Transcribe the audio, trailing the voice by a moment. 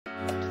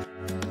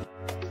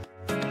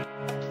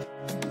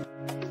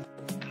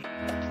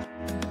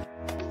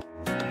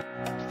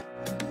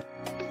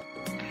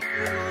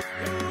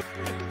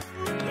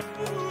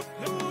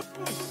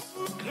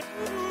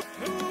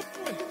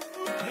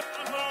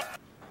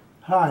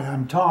Hi,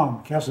 I'm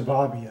Tom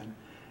Casababian,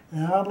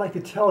 and I'd like to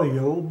tell you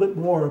a little bit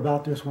more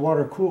about this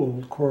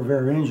water-cooled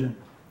Corvair engine.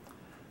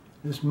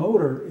 This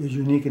motor is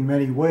unique in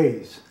many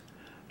ways.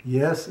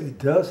 Yes, it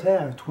does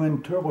have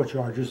twin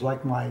turbochargers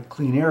like my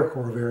Clean Air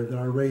Corvair that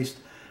I raced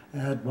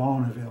at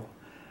Bonneville,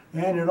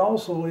 and it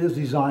also is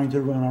designed to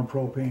run on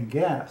propane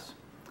gas.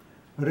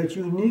 But its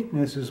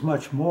uniqueness is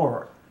much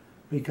more,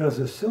 because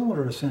the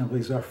cylinder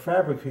assemblies are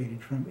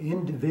fabricated from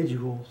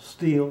individual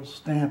steel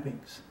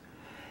stampings.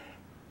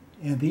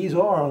 And these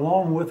are,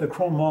 along with the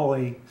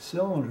chromoly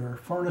cylinder,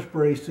 furnace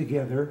brazed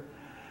together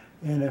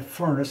in a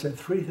furnace at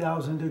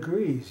 3,000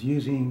 degrees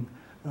using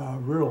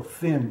real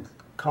thin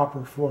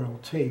copper foil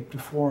tape to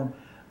form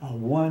a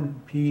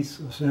one-piece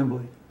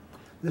assembly.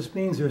 This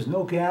means there's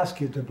no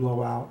gasket to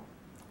blow out,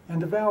 and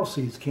the valve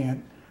seats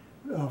can't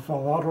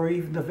fall out, or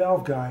even the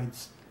valve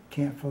guides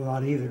can't fall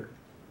out either.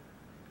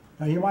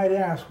 Now you might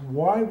ask,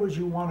 why would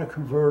you want to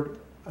convert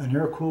an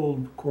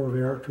air-cooled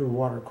Corvair to a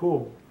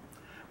water-cooled?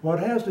 Well,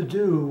 it has to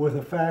do with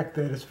the fact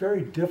that it's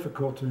very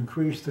difficult to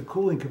increase the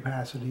cooling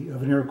capacity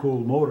of an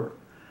air-cooled motor.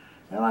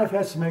 And I've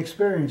had some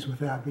experience with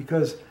that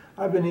because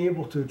I've been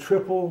able to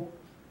triple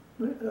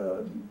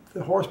the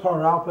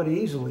horsepower output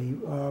easily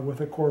with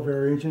a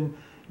Corvair engine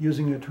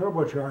using a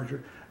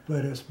turbocharger,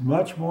 but it's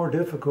much more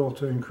difficult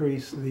to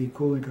increase the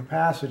cooling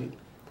capacity.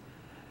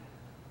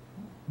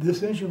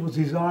 This engine was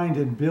designed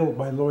and built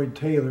by Lloyd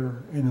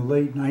Taylor in the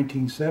late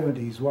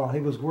 1970s while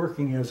he was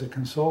working as a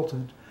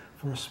consultant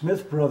for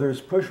Smith Brothers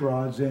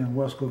Pushrods in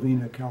West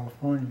Covina,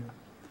 California.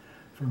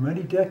 For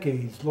many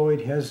decades,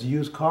 Lloyd has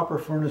used copper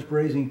furnace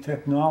brazing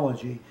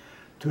technology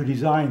to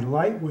design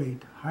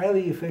lightweight,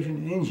 highly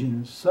efficient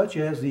engines such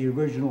as the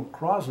original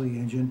Crosley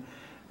engine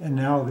and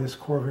now this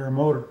Corvair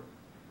motor.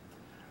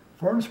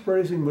 Furnace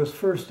brazing was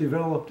first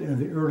developed in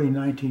the early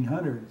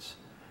 1900s.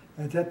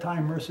 At that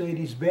time,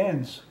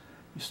 Mercedes-Benz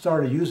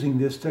started using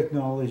this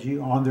technology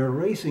on their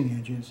racing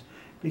engines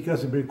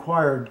because it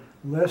required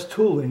less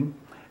tooling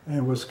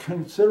and was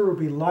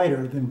considerably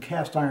lighter than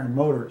cast iron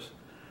motors.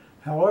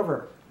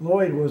 However,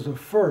 Lloyd was the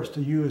first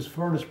to use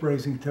furnace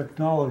brazing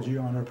technology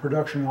on a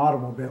production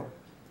automobile.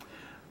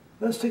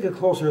 Let's take a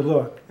closer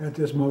look at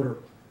this motor.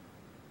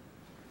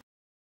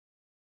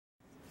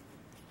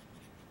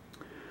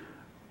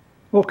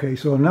 Okay,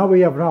 so now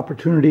we have an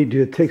opportunity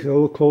to take a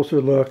little closer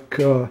look.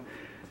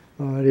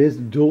 It is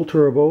dual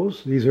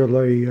turbos. These are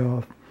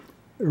the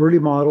early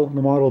model,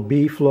 the Model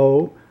B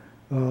Flow,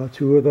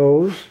 two of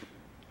those.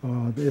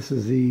 This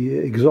is the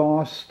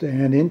exhaust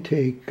and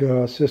intake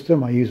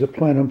system. I use the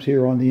plenums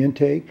here on the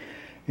intake,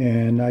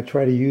 and I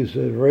try to use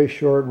very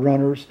short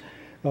runners.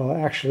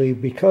 Actually,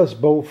 because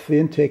both the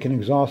intake and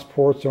exhaust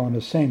ports are on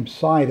the same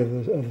side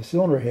of the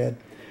cylinder head,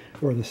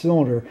 or the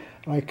cylinder,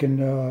 I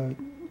can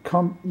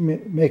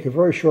make a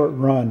very short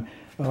run.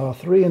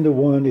 3 into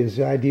 1 is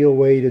the ideal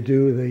way to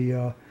do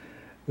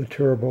the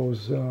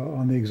turbos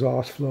on the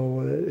exhaust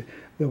flow.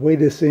 The way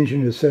this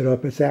engine is set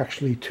up, it's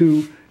actually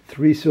two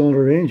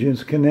 3-cylinder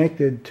engines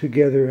connected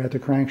together at the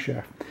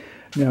crankshaft.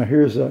 Now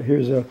here's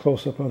a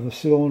close-up of the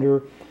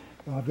cylinder.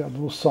 I've got a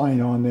little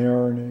sign on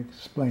there, and it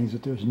explains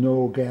that there's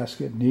no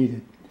gasket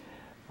needed.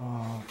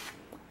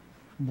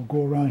 We'll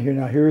go around here.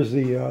 Now here's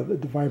the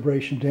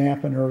vibration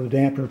dampener, the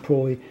dampener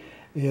pulley.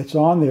 It's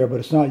on there, but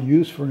it's not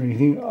used for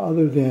anything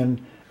other than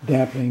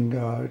dampening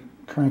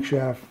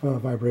crankshaft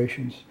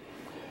vibrations.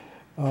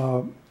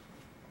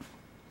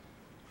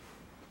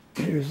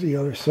 Here's the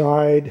other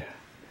side.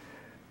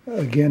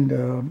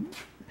 Again,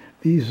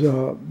 these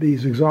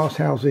exhaust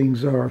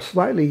housings are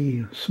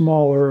slightly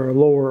smaller, or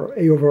lower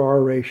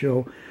A/R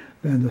ratio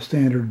than the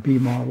standard B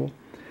model.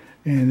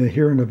 And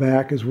here in the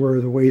back is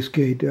where the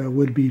wastegate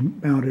would be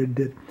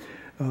mounted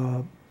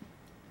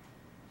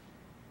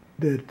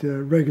that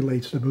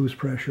regulates the boost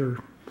pressure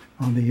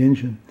on the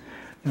engine.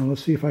 Now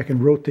let's see if I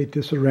can rotate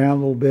this around a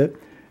little bit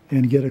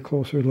and get a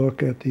closer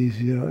look at these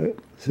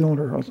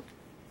cylinders,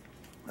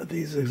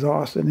 these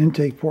exhaust and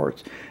intake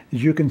ports.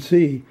 As you can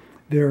see,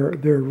 they're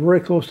very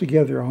close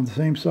together on the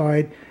same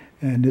side,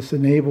 and this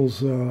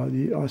enables,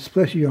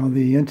 especially on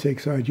the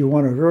intake side, you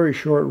want a very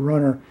short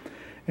runner,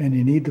 and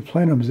you need the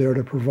plenums there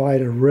to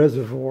provide a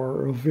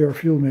reservoir of air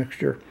fuel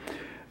mixture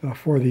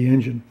for the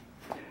engine.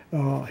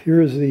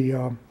 Here's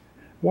the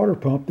water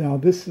pump. Now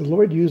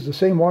Lloyd used the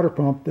same water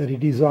pump that he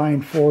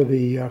designed for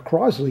the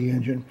Crosley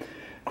engine.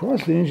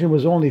 Crosley engine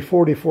was only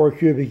 44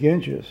 cubic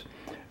inches.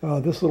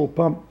 This little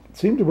pump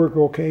seemed to work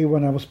okay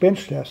when I was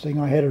bench testing.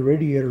 I had a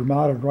radiator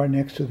mounted right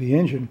next to the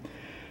engine.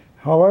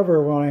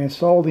 However, when I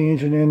installed the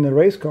engine in the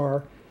race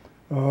car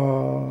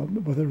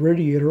with a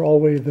radiator all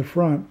the way to the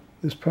front,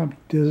 this pump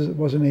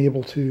wasn't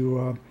able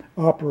to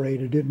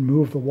operate. It didn't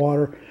move the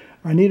water.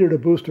 I needed a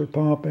booster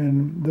pump,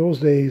 and those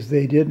days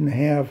they didn't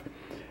have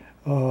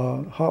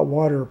hot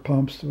water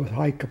pumps with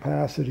high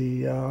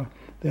capacity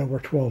that were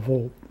 12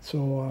 volt.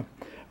 So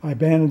I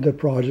abandoned the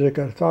project.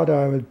 I thought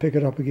I would pick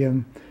it up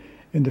again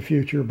in the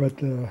future, but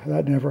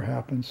that never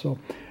happened. So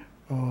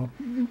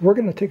we're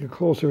going to take a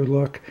closer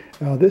look.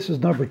 This is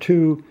number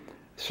 2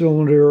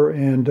 cylinder,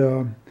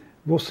 and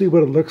we'll see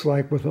what it looks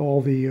like with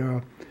all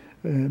the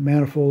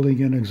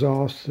manifolding and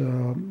exhaust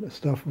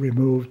stuff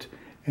removed,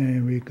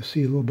 and we can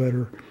see a little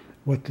better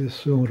what this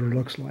cylinder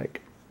looks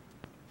like.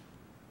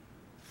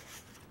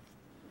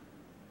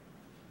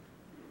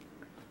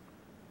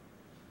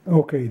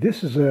 Okay,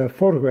 this is a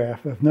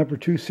photograph of number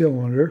 2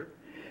 cylinder,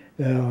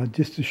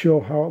 just to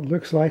show how it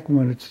looks like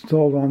when it's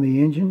installed on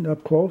the engine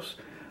up close.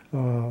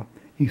 You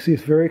can see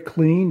it's very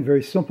clean,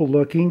 very simple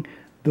looking.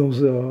 Those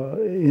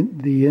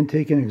the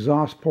intake and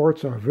exhaust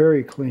ports are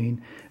very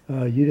clean.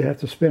 You'd have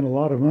to spend a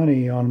lot of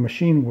money on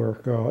machine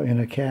work in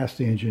a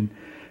cast engine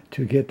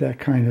to get that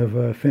kind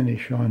of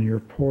finish on your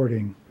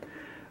porting.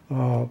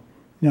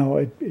 Now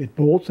it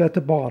bolts at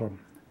the bottom,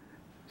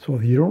 so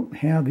you don't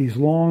have these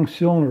long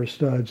cylinder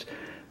studs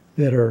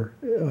that are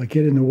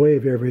get in the way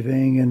of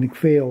everything and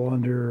fail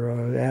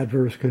under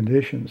adverse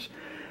conditions.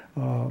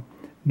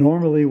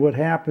 Normally what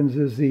happens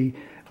is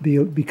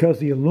because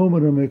the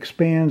aluminum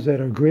expands at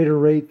a greater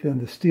rate than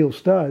the steel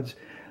studs,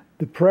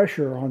 the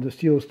pressure on the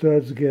steel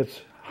studs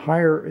gets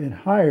higher and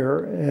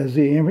higher as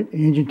the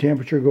engine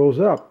temperature goes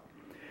up.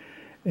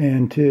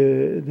 And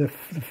the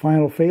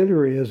final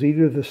failure is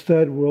either the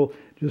stud will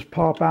just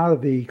pop out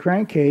of the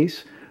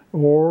crankcase,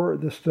 or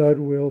the stud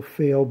will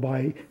fail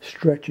by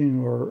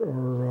stretching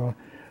or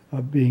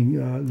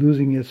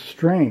losing its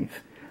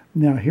strength.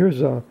 Now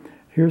here's an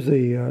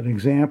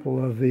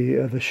example of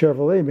the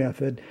Chevrolet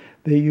method.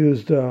 They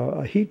used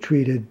a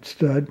heat-treated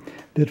stud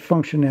that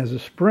functioned as a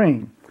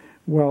spring.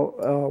 Well,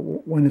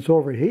 when it's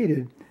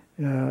overheated,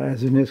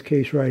 as in this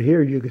case right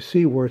here, you can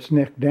see where it's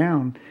necked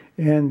down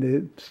and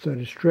the stud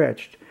is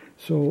stretched.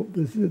 So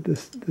the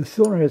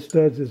cylinder head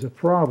studs is a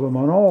problem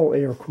on all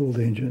air-cooled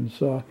engines.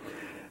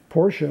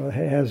 Porsche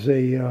has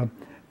a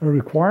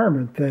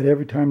requirement that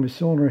every time the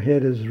cylinder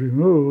head is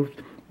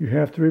removed, you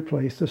have to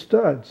replace the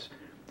studs.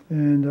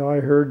 And I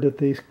heard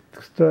that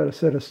a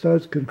set of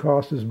studs could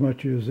cost as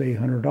much as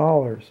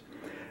 $800.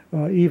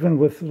 Even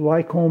with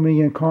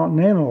Lycoming and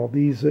Continental,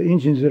 these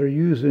engines that are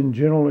used in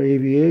general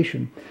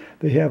aviation,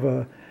 they have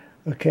a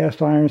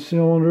cast iron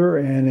cylinder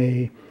and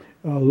a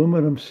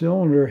aluminum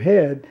cylinder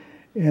head,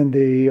 and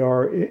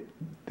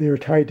they're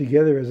tied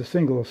together as a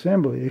single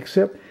assembly,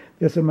 except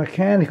it's a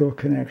mechanical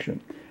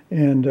connection,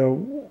 and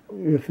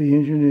if the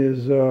engine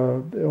is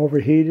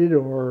overheated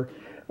or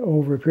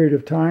over a period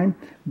of time,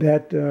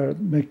 that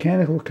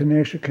mechanical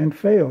connection can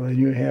fail, and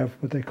you have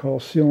what they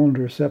call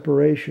cylinder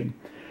separation.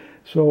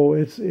 So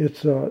it's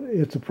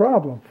a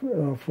problem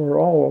for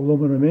all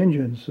aluminum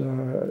engines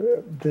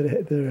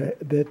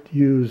that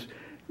use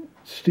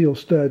steel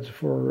studs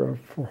for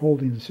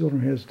holding the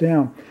cylinder heads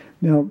down.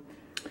 Now,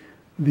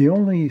 the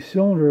only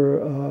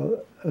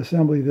cylinder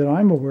assembly that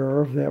I'm aware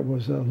of that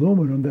was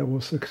aluminum that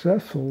was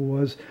successful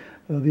was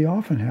the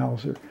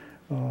Offenhauser.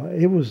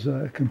 It was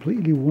a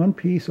completely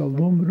one-piece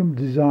aluminum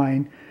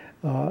design,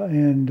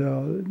 and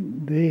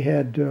they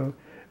had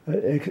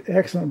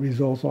excellent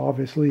results,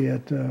 obviously,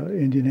 at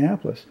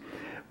Indianapolis.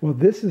 Well,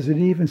 this is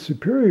an even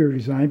superior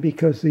design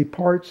because the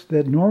parts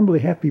that normally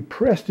have to be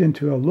pressed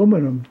into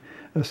aluminum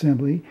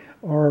assembly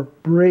are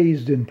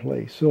brazed in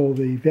place. So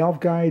the valve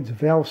guides,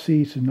 valve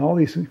seats, and all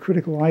these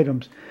critical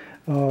items,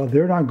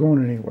 they're not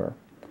going anywhere.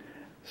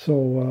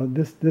 So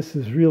this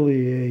is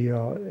really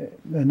a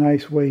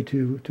nice way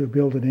to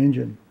build an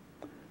engine.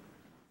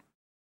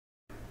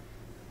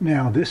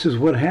 Now this is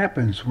what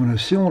happens when a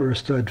cylinder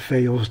stud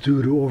fails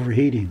due to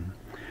overheating.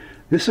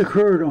 This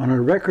occurred on a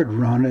record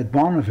run at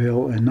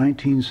Bonneville in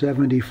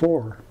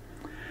 1974.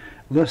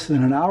 Less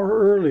than an hour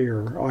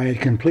earlier, I had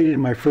completed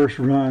my first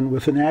run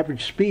with an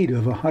average speed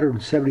of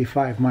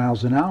 175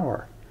 miles an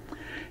hour.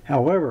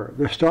 However,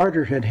 the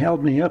starter had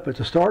held me up at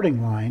the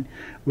starting line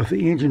with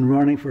the engine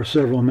running for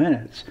several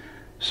minutes.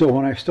 So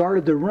when I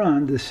started the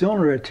run, the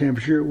cylinder head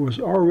temperature was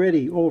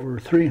already over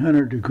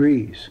 300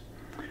 degrees.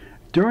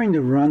 During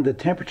the run, the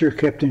temperature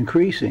kept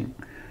increasing.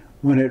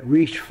 When it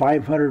reached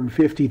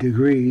 550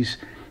 degrees,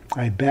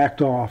 I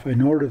backed off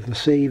in order to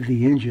save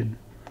the engine.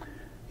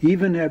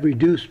 Even at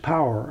reduced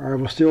power, I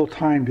was still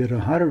timed at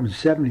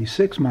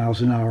 176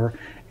 miles an hour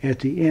at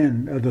the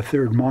end of the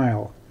third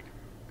mile.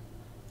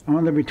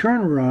 On the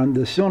return run,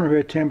 the cylinder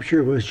head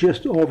temperature was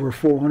just over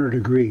 400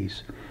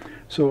 degrees,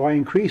 so I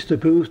increased the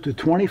boost to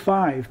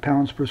 25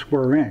 pounds per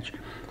square inch.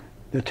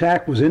 The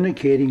tach was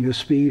indicating a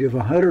speed of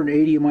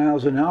 180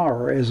 miles an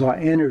hour as I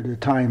entered the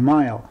time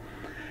mile,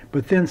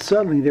 but then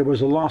suddenly there was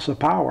a loss of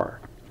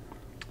power.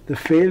 The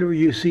failure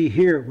you see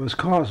here was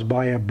caused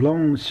by a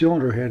blown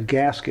cylinder head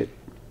gasket.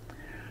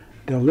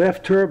 The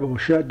left turbo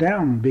shut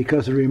down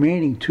because the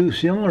remaining two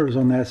cylinders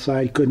on that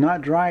side could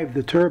not drive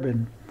the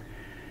turbine.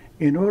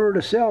 In order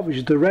to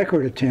salvage the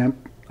record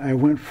attempt, I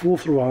went full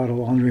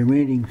throttle on the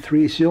remaining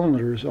three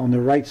cylinders on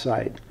the right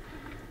side.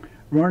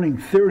 Running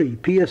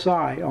 30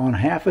 psi on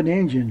half an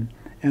engine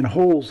and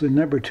holes in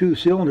number 2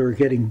 cylinder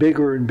getting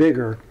bigger and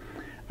bigger,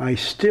 I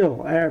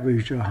still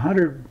averaged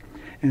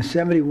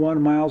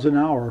 171 miles an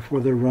hour for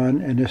the run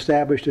and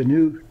established a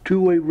new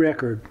two-way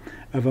record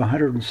of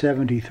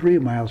 173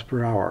 miles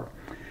per hour.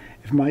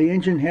 If my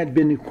engine had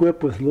been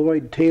equipped with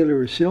Lloyd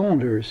Taylor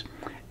cylinders,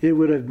 it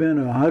would have been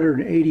a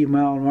 180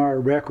 mile an hour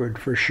record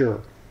for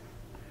sure.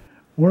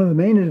 One of the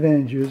main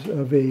advantages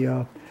of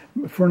a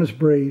furnace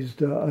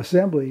brazed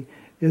assembly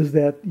is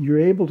that you're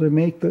able to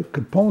make the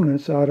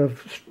components out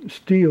of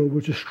steel,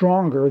 which is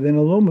stronger than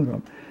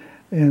aluminum.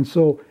 And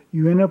so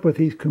you end up with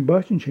these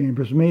combustion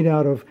chambers made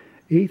out of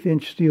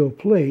 1/8-inch steel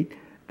plate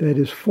that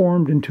is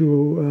formed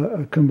into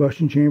a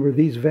combustion chamber.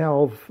 These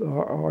valves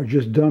are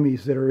just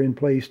dummies that are in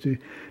place to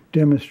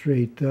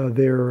demonstrate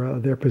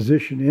their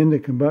position in the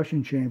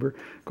combustion chamber.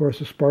 Of course,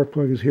 the spark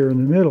plug is here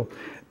in the middle.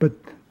 But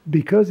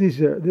because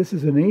this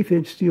is an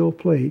 1/8-inch steel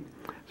plate,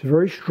 it's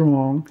very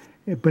strong,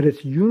 but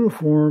it's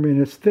uniform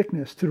in its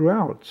thickness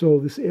throughout. So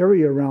this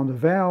area around the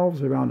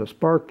valves, around the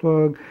spark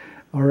plug,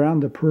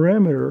 around the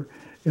perimeter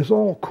is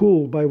all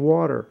cooled by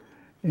water.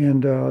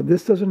 And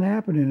this doesn't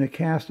happen in a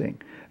casting.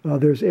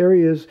 There's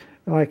areas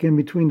like in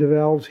between the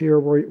valves here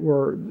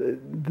where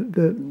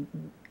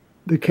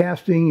the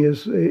casting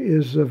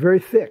is very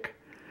thick,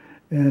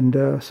 and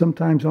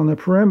sometimes on the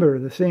perimeter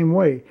the same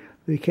way.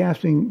 The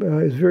casting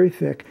is very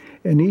thick,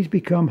 and these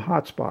become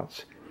hot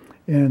spots.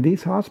 And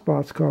these hot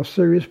spots cause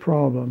serious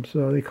problems.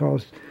 They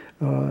cause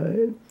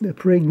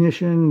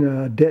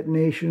preignition,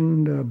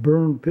 detonation,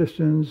 burned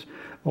pistons,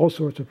 all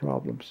sorts of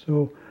problems.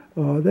 So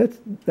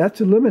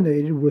that's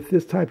eliminated with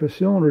this type of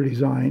cylinder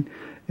design,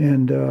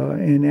 and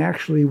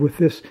actually with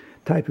this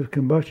type of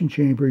combustion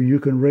chamber, you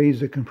can raise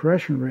the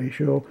compression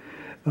ratio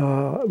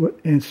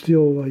and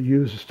still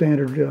use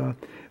standard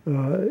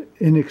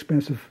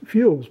inexpensive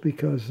fuels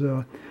because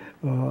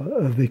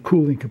of the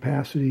cooling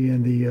capacity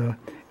and the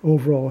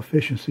overall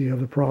efficiency of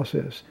the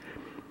process.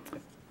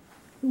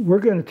 We're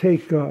going to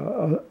take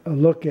a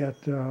look at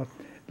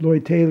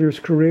Lloyd Taylor's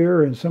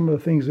career and some of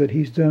the things that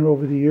he's done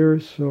over the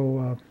years.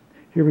 So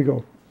here we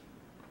go.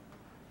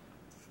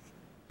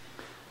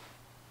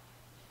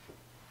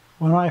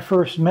 When I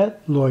first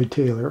met Lloyd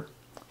Taylor,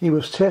 he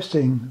was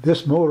testing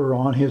this motor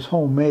on his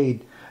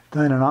homemade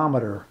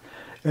dynamometer.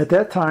 At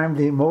that time,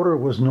 the motor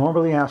was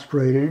normally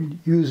aspirated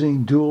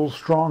using dual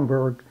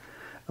Stromberg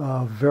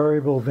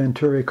variable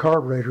Venturi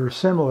carburetor,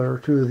 similar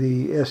to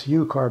the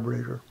SU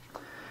carburetor.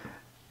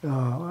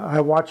 I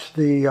watched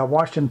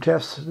him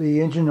test the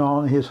engine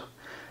on his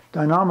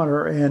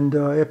dynamometer, and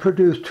it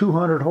produced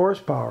 200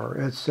 horsepower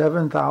at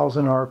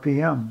 7,000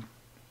 RPM.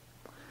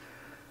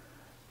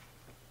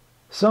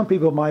 Some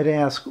people might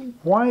ask,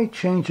 why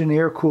change an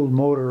air-cooled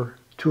motor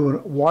to a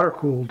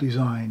water-cooled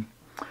design?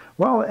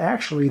 Well,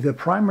 actually, the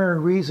primary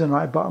reason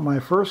I bought my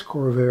first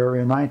Corvair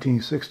in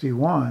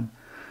 1961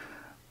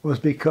 was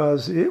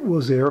because it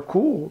was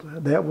air-cooled.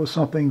 That was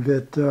something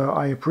that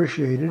I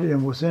appreciated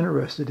and was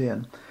interested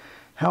in.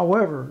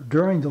 However,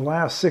 during the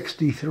last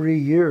 63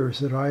 years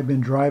that I've been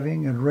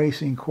driving and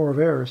racing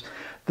Corvairs,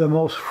 the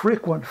most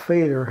frequent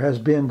failure has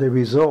been the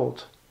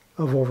result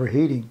of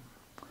overheating.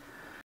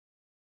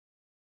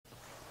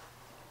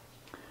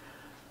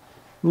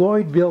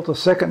 Lloyd built a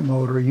second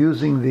motor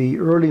using the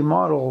early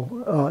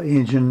model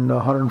engine,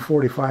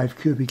 145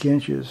 cubic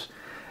inches,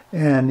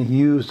 and he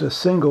used a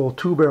single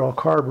two-barrel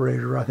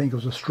carburetor. I think it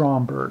was a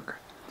Stromberg.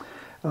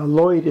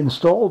 Lloyd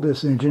installed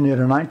this engine in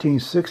a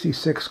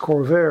 1966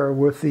 Corvair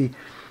with the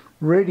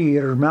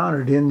radiator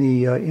mounted in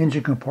the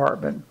engine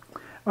compartment.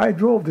 I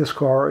drove this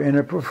car and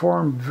it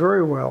performed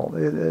very well,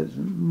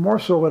 more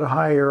so at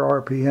higher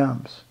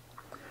RPMs.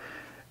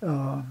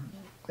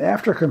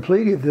 After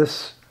completing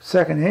this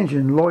second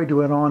engine, Lloyd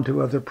went on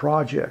to other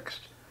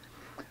projects.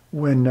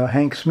 When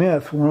Hank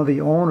Smith, one of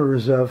the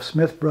owners of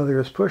Smith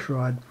Brothers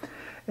Pushrod,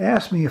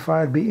 asked me if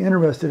I'd be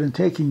interested in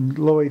taking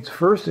Lloyd's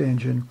first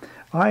engine,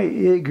 I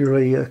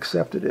eagerly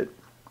accepted it.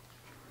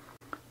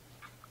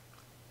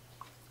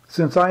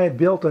 Since I had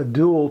built a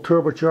dual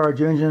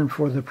turbocharged engine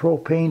for the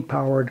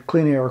propane-powered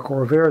Clean Air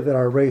Corvair that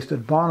I raced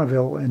at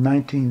Bonneville in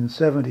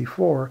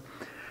 1974,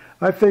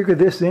 I figured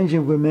this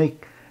engine would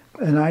make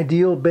an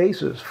ideal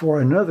basis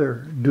for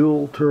another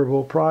dual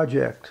turbo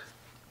project.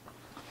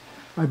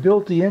 I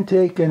built the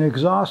intake and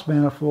exhaust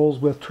manifolds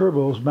with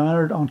turbos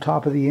mounted on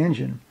top of the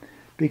engine.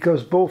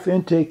 Because both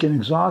intake and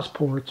exhaust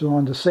ports are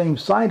on the same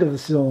side of the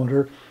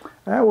cylinder,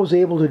 I was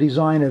able to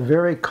design a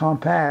very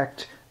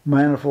compact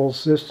manifold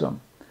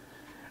system.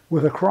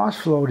 With a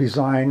cross-flow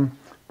design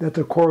that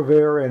the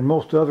Corvair and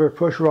most other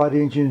pushrod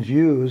engines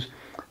use,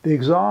 the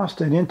exhaust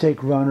and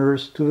intake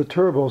runners to the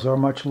turbos are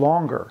much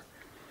longer.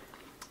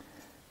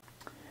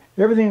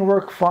 Everything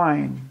worked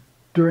fine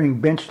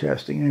during bench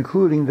testing,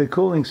 including the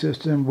cooling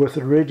system with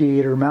the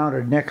radiator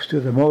mounted next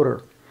to the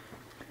motor.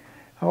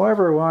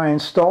 However, when I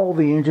installed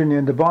the engine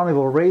in the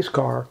Bonneville race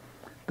car,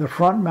 the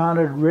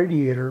front-mounted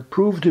radiator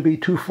proved to be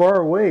too far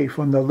away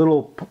from the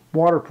little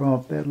water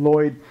pump that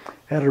Lloyd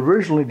had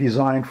originally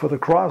designed for the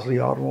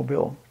Crosley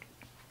automobile.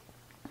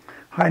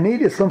 I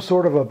needed some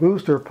sort of a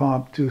booster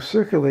pump to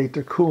circulate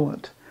the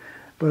coolant,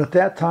 but at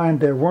that time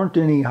there weren't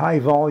any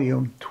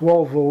high-volume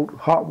 12-volt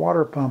hot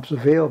water pumps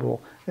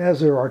available as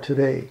there are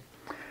today.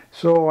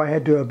 So I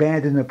had to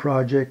abandon the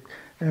project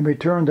and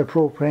return the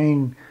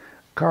propane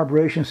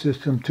carburation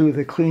system to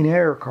the Clean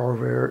Air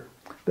Corvair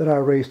that I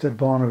raced at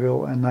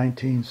Bonneville in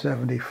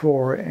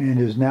 1974 and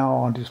is now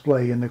on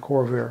display in the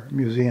Corvair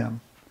Museum.